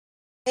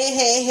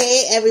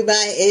Hey,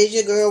 everybody, it's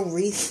your girl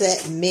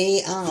Reset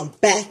Me. I'm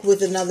back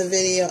with another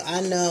video.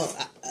 I know,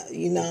 I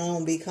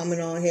don't be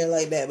coming on here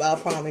like that, but I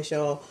promise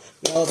y'all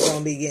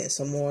gonna be getting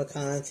some more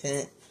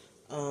content.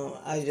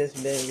 I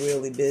just been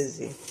really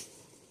busy.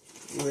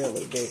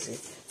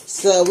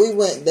 So we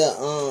went to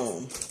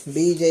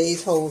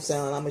BJ's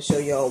Wholesale, and I'm gonna show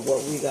y'all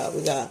what we got.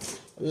 We got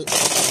a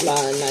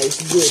lot of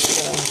nice good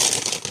stuff.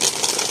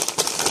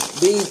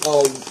 These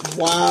are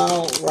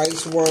Wild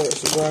Rice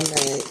Works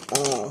Gourmet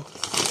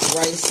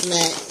rice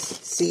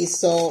snacks, sea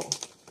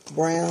salt,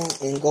 brown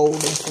and golden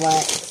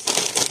flax.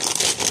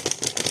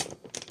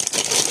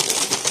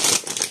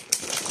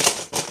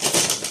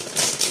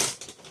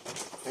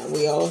 And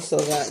we also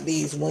got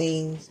these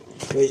wings,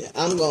 which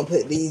I'm going to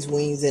put these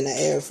wings in the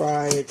air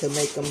fryer to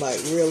make them like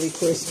really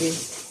crispy.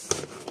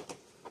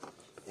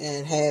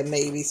 And have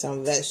maybe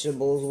some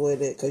vegetables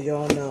with it, because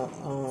y'all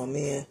know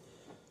me and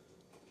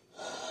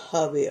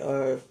hubby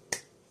are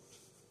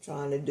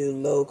trying to do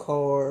low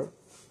carb,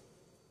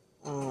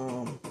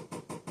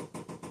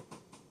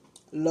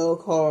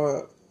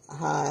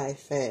 high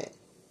fat.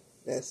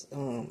 That's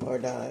our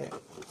diet.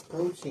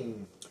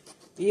 Protein.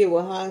 Yeah,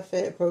 with high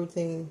fat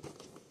protein.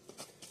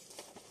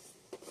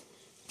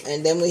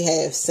 And then we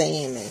have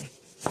salmon.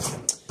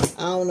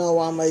 I don't know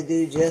what I'm gonna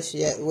do just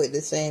yet with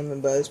the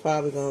salmon, but it's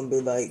probably gonna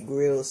be like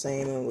grilled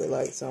salmon with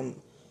like some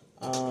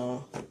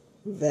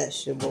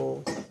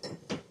vegetables,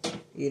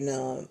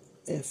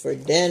 and for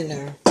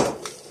dinner,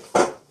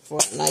 for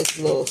a nice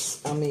little,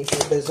 for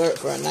dessert,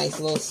 for a nice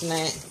little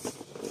snack,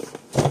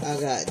 I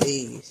got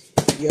these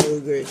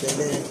yogurts, and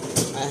then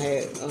I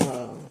had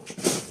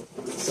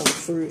some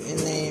fruit in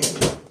there.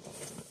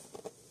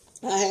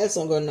 I have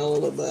some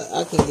granola, but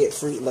I can get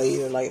fruit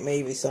later, like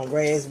maybe some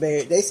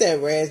raspberries. They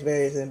said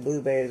raspberries and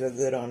blueberries are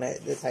good on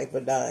the type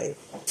of diet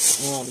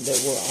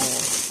that we're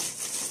on.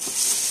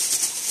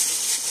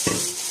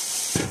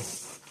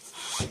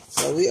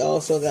 So we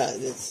also got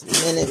this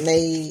Minute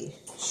Maid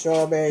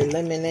strawberry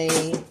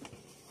lemonade.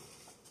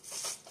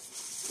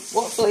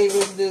 What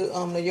flavors do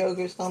the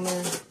yogurts come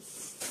in?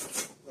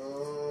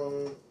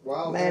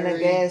 Wild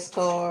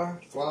Madagascar.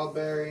 Wild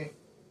berry,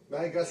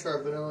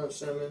 Madagascar vanilla and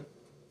cinnamon,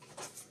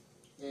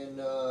 and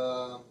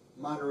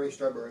Monterey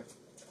strawberry.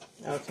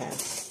 Okay.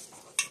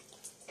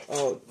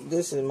 Oh,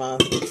 this is my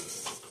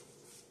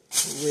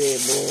Red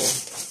Bull.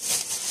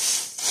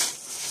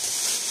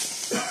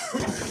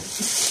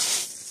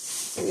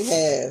 We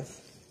have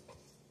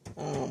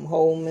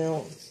whole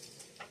milk.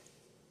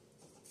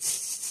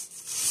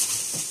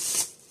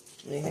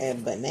 We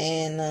have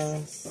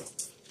bananas.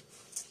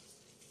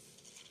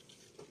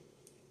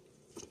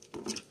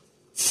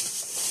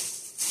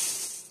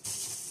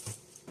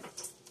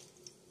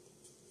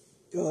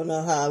 Y'all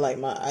know how I like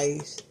my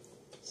ice.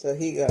 So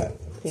he got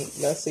pink.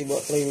 Let's see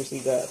what flavors he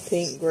got.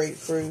 Pink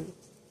grapefruit.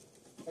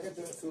 I got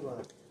them at Food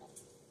Line.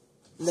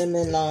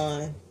 Lemon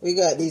lime. We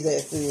got these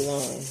at Food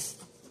Line.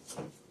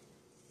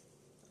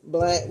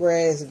 Black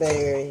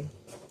raspberry.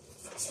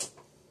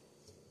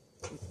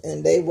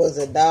 And they was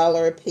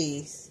 $1 a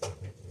piece.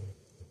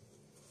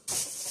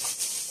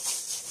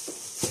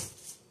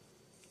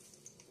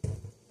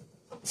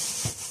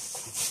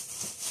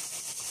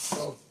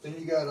 Oh, then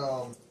you got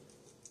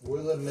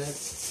Willamette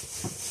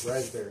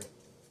raspberry.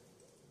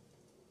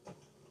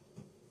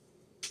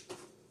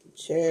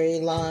 Cherry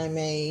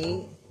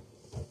limeade.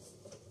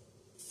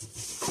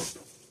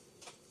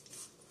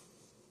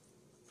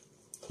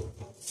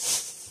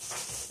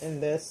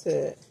 And that's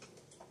it.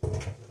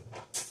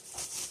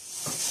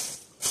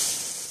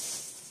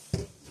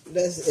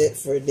 That's it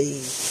for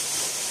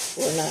these.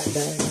 We're not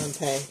done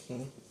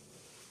unpacking.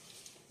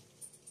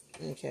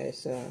 Okay,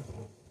 so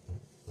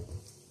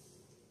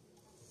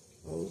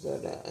those are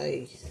the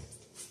ice.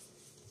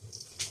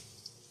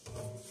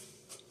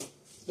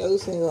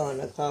 Those things are in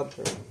the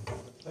cupboard.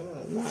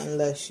 Not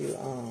unless you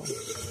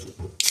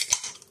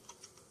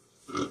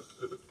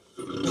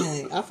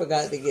dang, I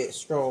forgot to get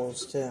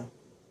straws too.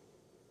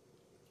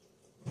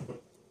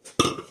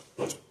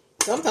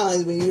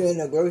 Sometimes when you're in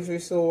the grocery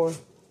store,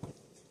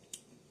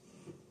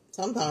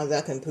 sometimes I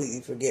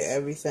completely forget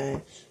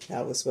everything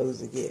I was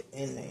supposed to get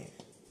in there.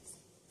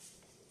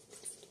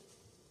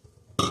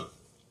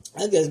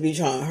 I just be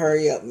trying to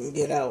hurry up and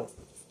get out.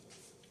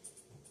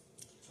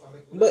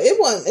 But it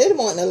wasn't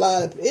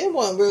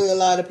really a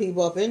lot of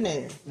people up in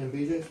there. In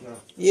BJ's? No.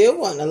 Yeah, it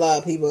wasn't a lot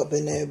of people up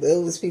in there, but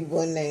it was people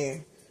in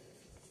there.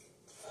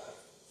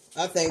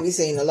 I think we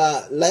seen a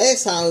lot.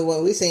 Last time we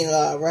went, we seen a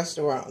lot of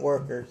restaurant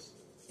workers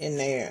in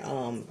there.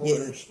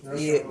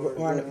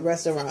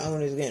 Restaurant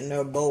owners getting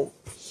their boat.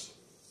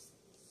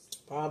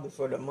 Probably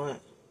for the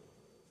month.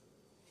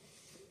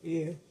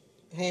 Yeah.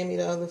 Hand me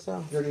the other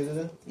song. You already did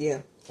that?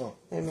 Yeah. Oh.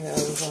 Hand me the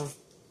other song.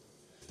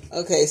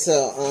 Okay,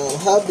 so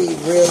hubby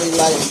really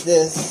likes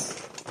this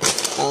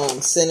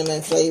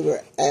cinnamon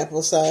flavored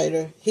apple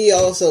cider. He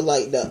also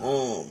liked the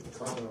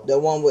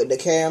one with the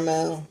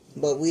caramel,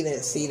 but we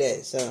didn't see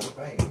that. So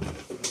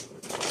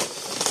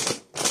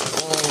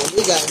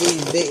we got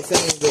these big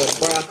things of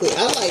broccoli.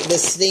 I like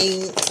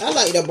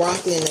the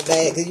broccoli in the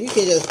bag because you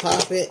can just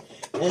pop it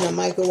in a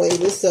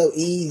microwave. It's so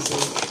easy,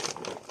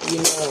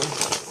 you know.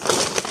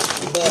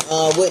 But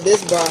with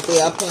this broccoli,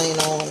 I plan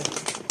on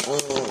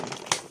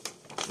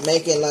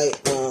making like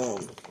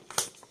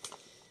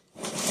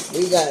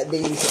we got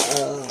these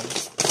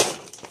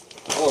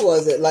what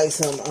was it, like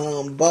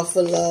some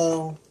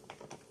buffalo.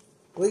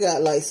 We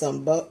got like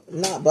some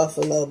not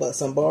buffalo, but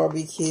some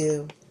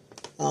barbecue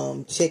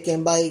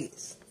chicken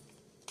bites.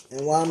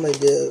 And what I'm gonna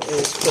do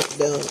is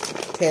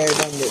pair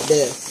them with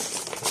this.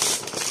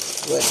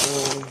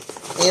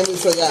 And we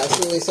forgot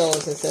soy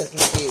sauce and sesame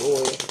seed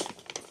oil.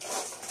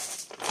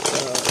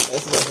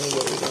 That's definitely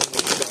what we're gonna do.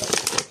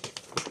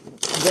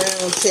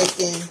 Ground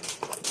chicken.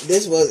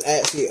 This was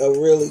actually a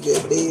really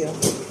good deal.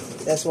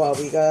 That's why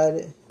we got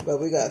it. But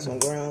we got some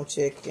ground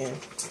chicken.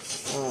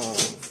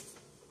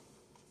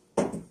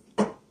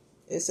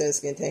 It says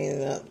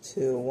containing up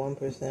to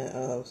 1%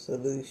 of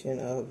solution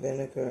of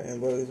vinegar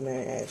and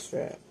rosemary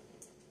extract.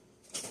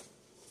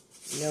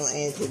 No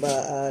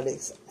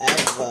antibiotics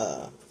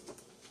ever.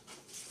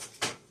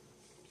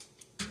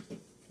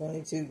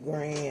 22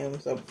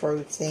 grams of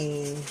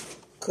protein,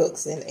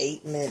 cooks in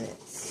 8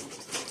 minutes.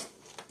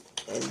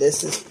 And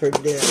this is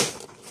Purdue.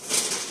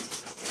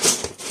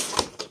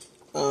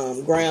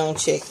 Ground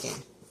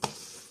chicken.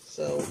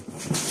 So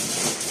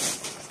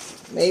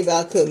maybe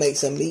I could make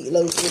some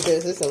meatloaf with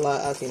this. There's a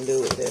lot I can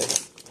do with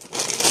this.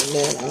 And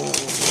then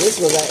this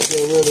was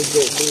actually a really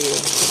good deal.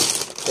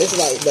 It's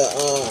like the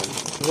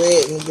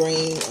red and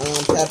green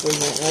peppers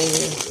and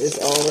onions. It's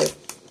already,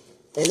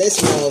 and it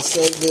smells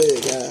so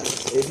good,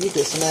 guys. If you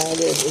could smell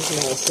this, it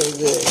smells so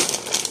good.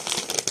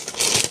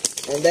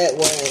 And that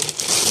way,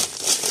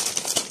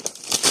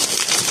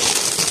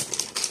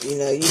 you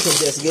know, you can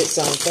just get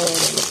some, throw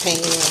it in the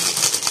pan.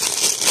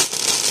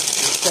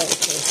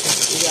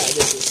 We got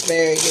this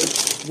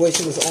asparagus, which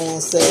was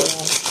on sale.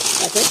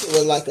 I think it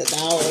was like $1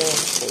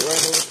 for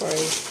regular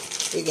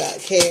price. We got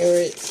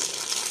carrots,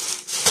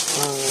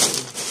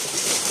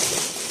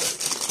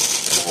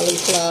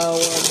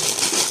 cauliflower,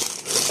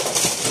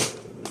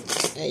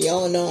 and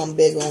y'all know I'm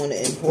big on the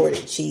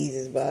imported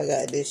cheeses, but I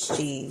got this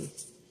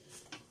cheese.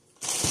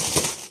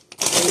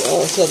 We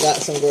also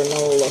got some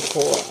granola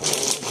for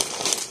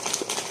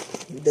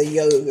the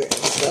yogurt and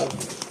stuff,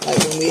 like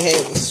when we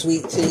have a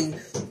sweet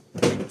tooth.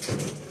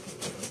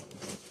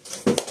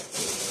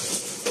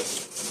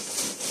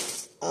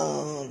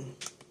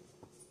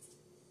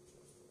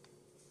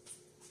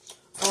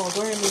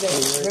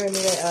 Grab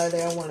me that out of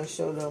there. I want to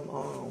show them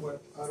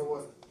What? Out of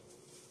what?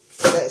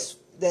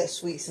 that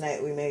sweet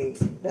snack we made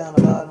down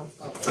the bottom.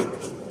 Oh.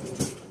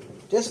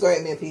 Just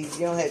grab me a piece.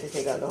 You don't have to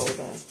take out the whole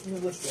thing.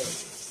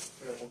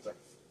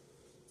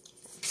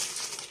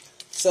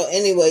 So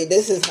anyway,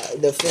 this is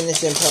the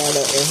finishing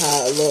product and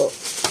how it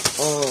looks.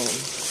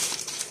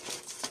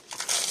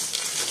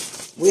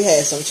 We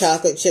had some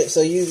chocolate chips.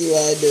 So usually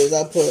what I do is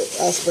I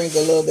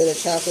sprinkle a little bit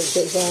of chocolate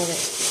chips on it,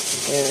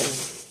 and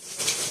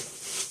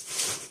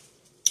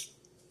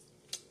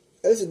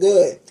it's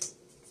good.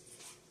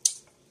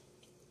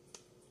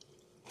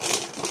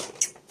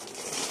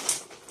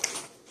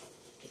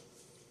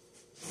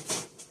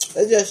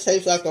 It just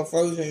tastes like a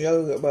frozen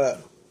yogurt, but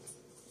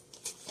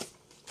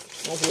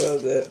that's real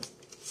good.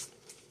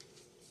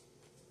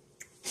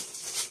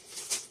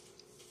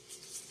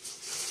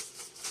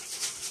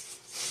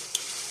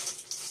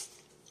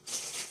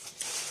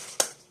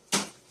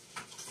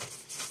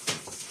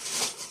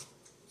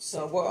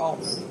 So we're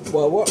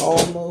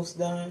almost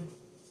done.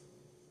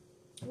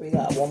 We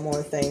got one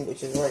more thing,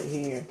 which is right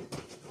here.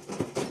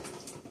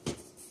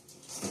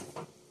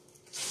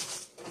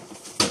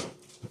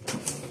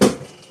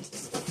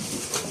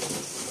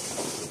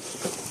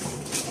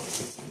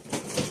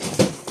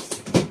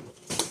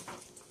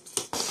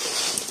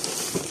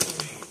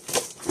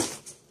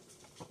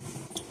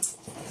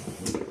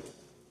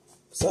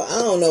 So I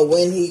don't know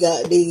when he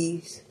got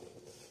these.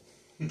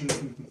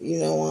 You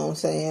know what I'm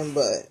saying?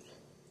 But,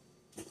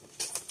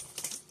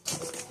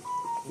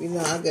 you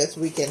know, I guess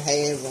we can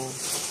have them.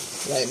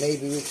 Like,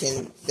 maybe we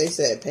can, they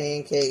said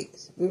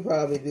pancakes. We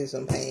probably do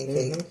some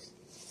pancakes.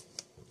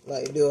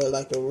 Like, do it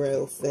like a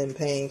real thin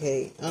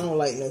pancake. I don't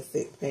like no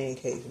thick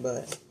pancakes,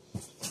 but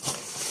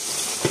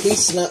he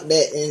snuck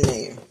that in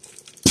there.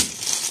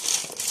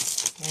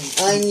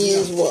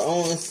 Onions were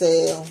on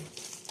sale.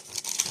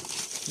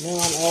 Now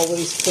I'm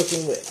always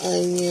cooking with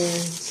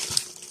onions.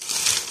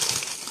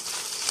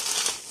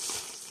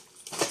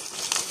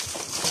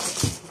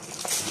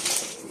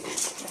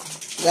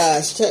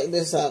 Guys, check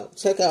this out.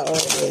 Check out all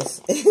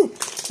this.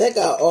 Check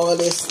out all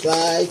this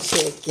fried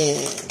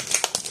chicken.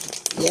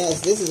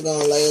 Yes, this is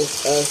going to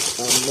last us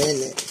a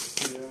minute.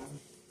 Yeah.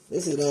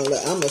 This is going to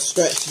I'm going to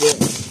stretch this.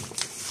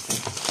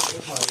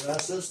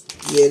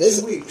 Yeah,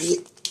 this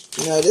weeks.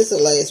 No, this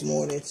will last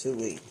more than 2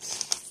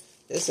 weeks.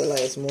 This will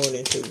last more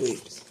than 2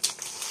 weeks.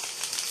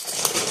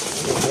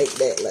 I'm going to make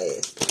that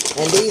last.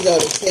 And these are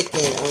the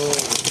chicken,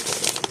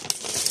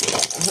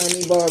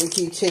 honey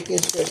barbecue chicken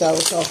strips I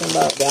was talking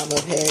about. I'm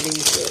going to have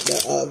these with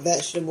the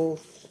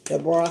vegetables, the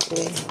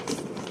broccoli.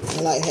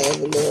 I like have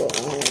a little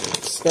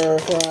stir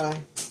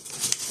fry.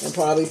 And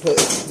probably put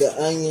the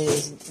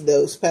onions,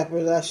 those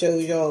peppers I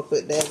showed y'all,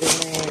 put that in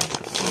there.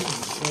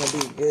 It'll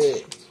be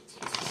good.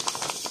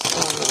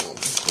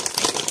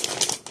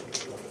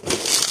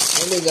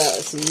 We got,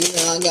 so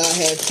I gotta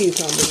have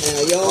cucumber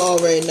now. Y'all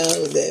already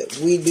know that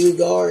we do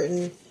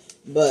garden,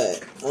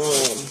 but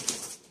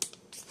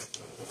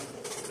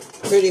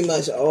pretty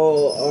much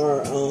all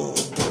our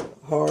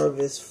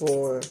harvest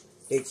for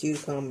the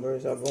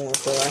cucumbers are going,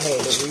 so I had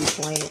to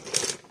replant.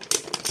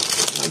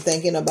 I'm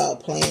thinking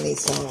about planting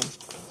some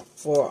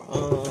for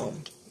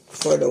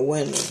the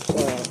winter.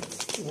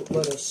 So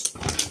Lettuce.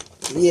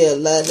 yeah,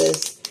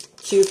 lettuce,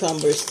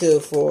 cucumbers too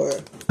for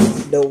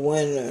the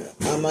winter.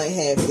 I might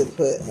have to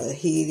put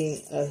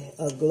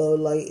a glow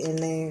light in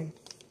there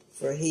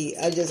for heat.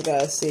 I just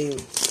gotta see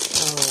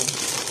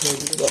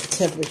what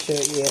temperature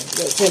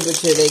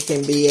they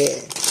can be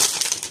at,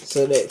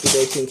 so that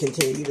they can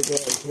continue to grow.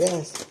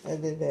 Yes, I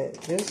did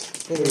that.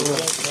 Just put it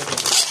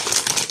right.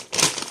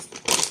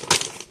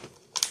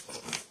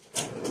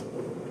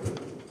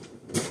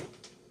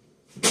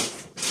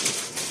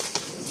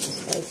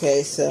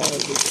 Okay, so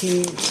the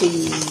cube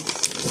cheese.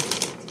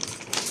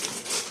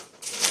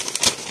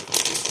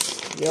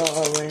 Y'all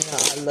already know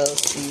I love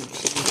cube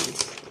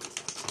cheese.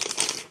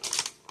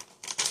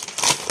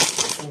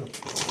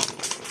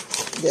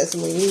 That's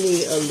when you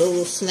need a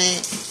little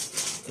snack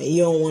and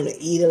you don't want to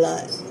eat a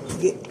lot.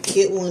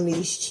 Get one of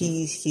these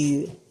cheese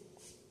cubes.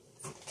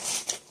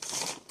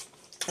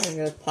 I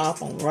just pop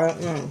them right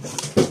now.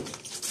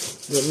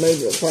 The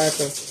major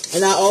cracker.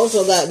 And I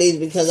also got these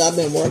because I've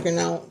been working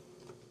out.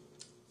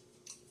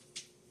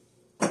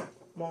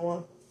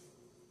 Mama?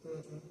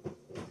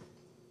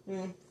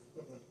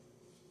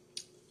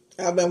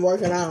 I've been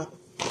working out.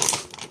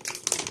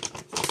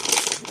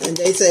 And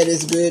they said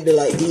it's good to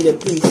like eat a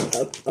piece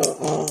of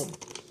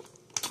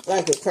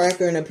like a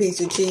cracker and a piece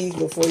of cheese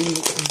before you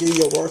do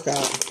your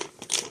workout.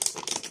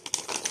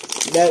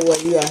 That way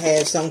you'll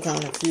have some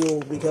kind of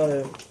fuel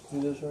because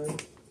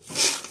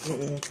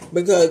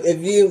because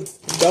if you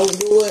don't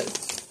do it,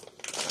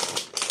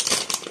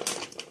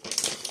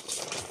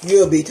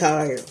 you'll be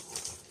tired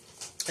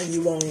and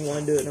you won't even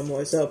want to do it no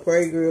more. So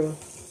Prairie Grill,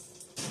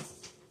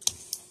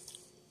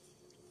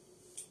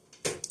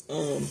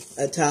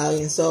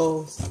 Italian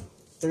sauce,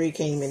 3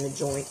 came in the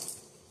joint.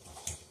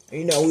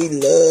 You know we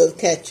love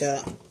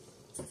ketchup.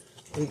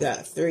 We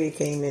got 3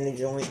 came in the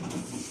joint.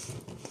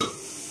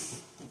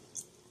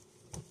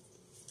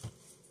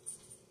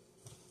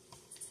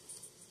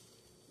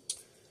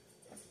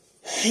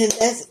 And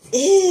that's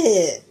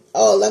it.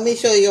 Oh, let me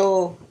show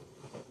y'all.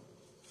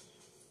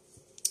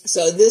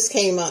 So this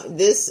came out,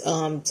 this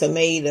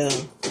tomato.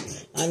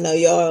 I know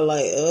y'all are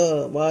like,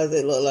 why does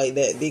it look like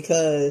that?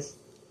 Because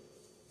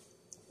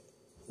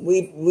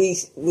we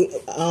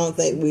I don't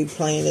think we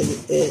planted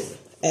it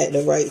at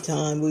the right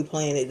time. We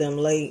planted them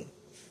late.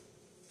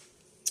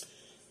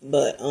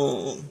 But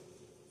I'm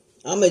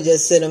gonna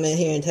just sit them in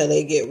here until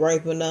they get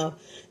ripe enough,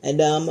 and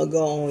then I'm gonna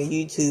go on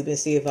YouTube and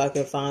see if I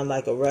can find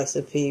like a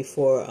recipe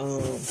for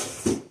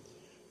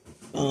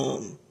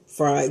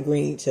fried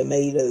green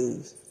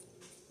tomatoes,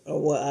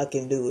 or what I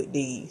can do with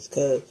these,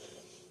 cause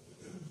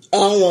I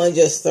don't want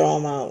to just throw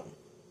them out.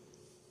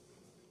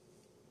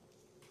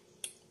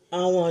 I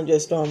don't want to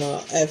just throw them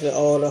out after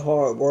all the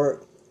hard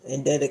work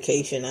and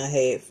dedication I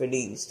had for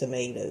these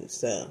tomatoes.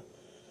 So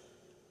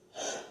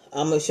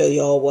I'm going to show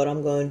y'all what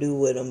I'm going to do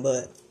with them.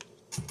 But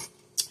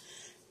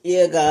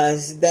yeah,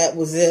 guys, that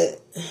was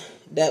it.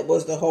 That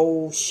was the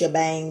whole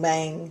shebang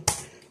bang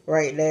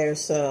right there.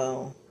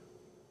 So,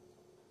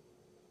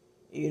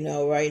 you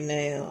know, right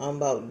now I'm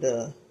about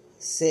to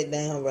sit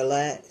down,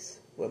 relax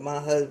with my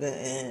husband,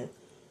 and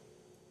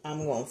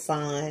I'm going to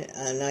find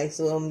a nice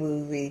little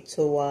movie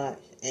to watch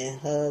and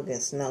hug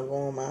and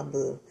snuggle on my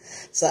boo.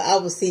 So I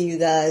will see you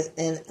guys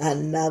in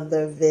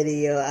another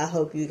video. I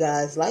hope you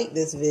guys like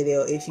this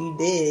video. If you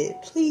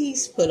did,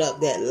 please put up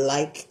that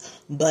like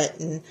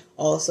button.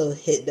 Also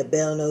hit the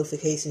bell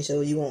notification so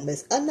you won't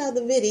miss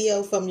another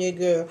video from your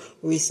girl,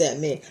 Reset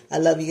Me. I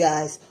love you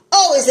guys.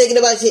 Always thinking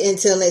about you.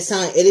 Until next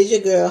time, it is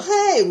your girl,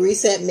 hey,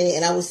 Reset Me.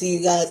 And I will see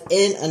you guys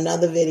in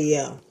another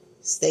video.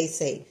 Stay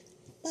safe.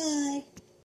 Bye.